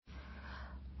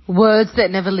Words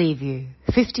that never leave you.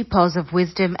 50 pearls of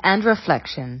wisdom and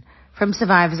reflection from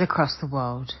survivors across the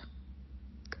world.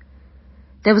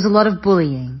 There was a lot of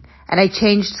bullying, and I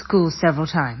changed schools several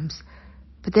times.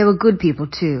 But there were good people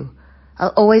too.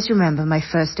 I'll always remember my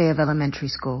first day of elementary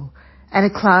school, and a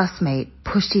classmate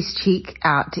pushed his cheek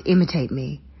out to imitate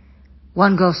me.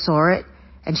 One girl saw it,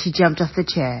 and she jumped off the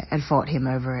chair and fought him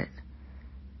over it.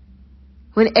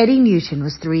 When Eddie Newton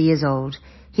was 3 years old,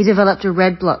 he developed a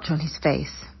red blotch on his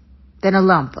face, then a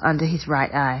lump under his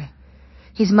right eye.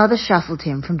 His mother shuffled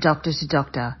him from doctor to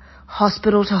doctor,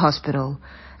 hospital to hospital,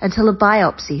 until a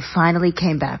biopsy finally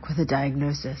came back with a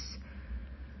diagnosis.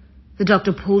 The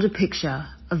doctor pulled a picture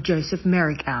of Joseph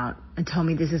Merrick out and told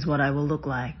me this is what I will look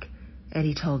like,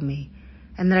 Eddie told me,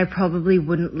 and that I probably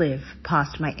wouldn't live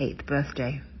past my 8th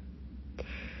birthday.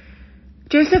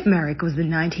 Joseph Merrick was the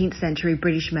 19th century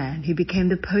British man who became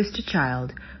the poster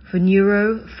child for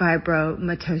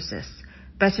neurofibromatosis,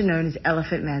 better known as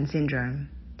Elephant Man Syndrome.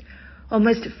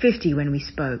 Almost 50 when we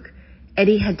spoke,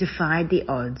 Eddie had defied the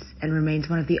odds and remains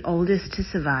one of the oldest to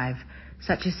survive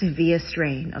such a severe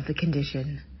strain of the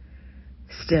condition.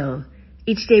 Still,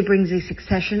 each day brings a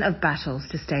succession of battles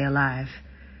to stay alive.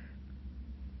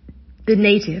 The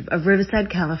native of Riverside,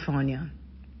 California,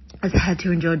 has had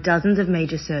to endure dozens of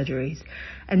major surgeries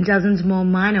and dozens more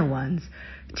minor ones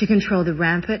to control the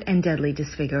rampant and deadly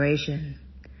disfiguration.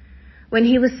 When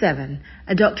he was 7,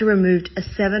 a doctor removed a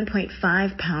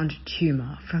 7.5-pound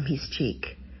tumor from his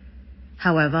cheek.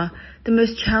 However, the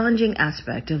most challenging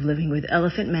aspect of living with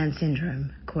Elephant Man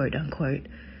Syndrome, quote unquote,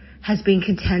 has been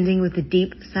contending with the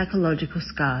deep psychological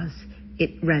scars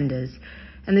it renders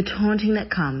and the taunting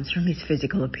that comes from his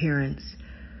physical appearance.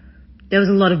 There was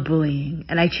a lot of bullying,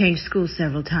 and I changed schools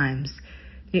several times,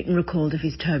 Newton recalled of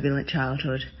his turbulent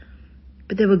childhood.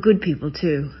 But there were good people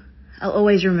too. I'll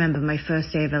always remember my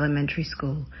first day of elementary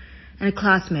school, and a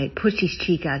classmate pushed his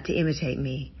cheek out to imitate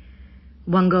me.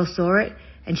 One girl saw it,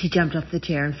 and she jumped off the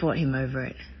chair and fought him over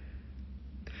it.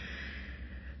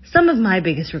 Some of my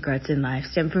biggest regrets in life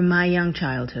stem from my young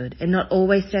childhood and not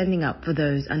always standing up for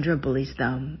those under a bully's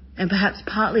thumb, and perhaps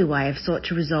partly why I've sought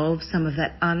to resolve some of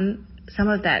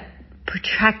that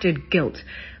protracted guilt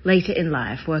later in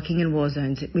life working in war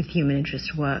zones with human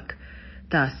interest work.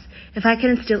 Thus, if I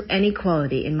can instill any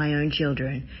quality in my own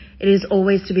children, it is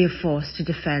always to be a force to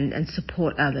defend and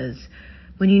support others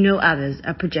when you know others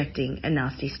are projecting a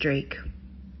nasty streak.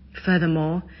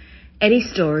 Furthermore, Eddie's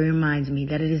story reminds me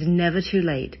that it is never too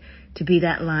late to be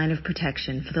that line of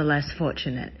protection for the less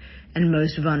fortunate and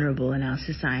most vulnerable in our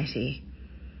society.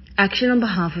 Action on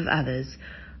behalf of others,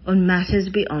 on matters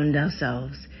beyond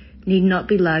ourselves, need not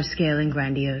be large-scale and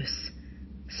grandiose.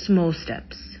 Small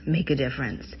steps make a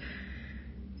difference.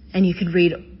 And you can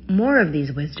read more of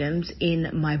these wisdoms in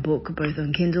my book, both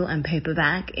on Kindle and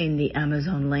paperback, in the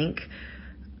Amazon link.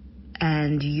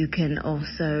 And you can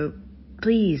also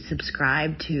please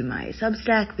subscribe to my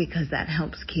Substack because that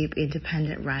helps keep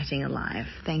independent writing alive.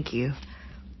 Thank you.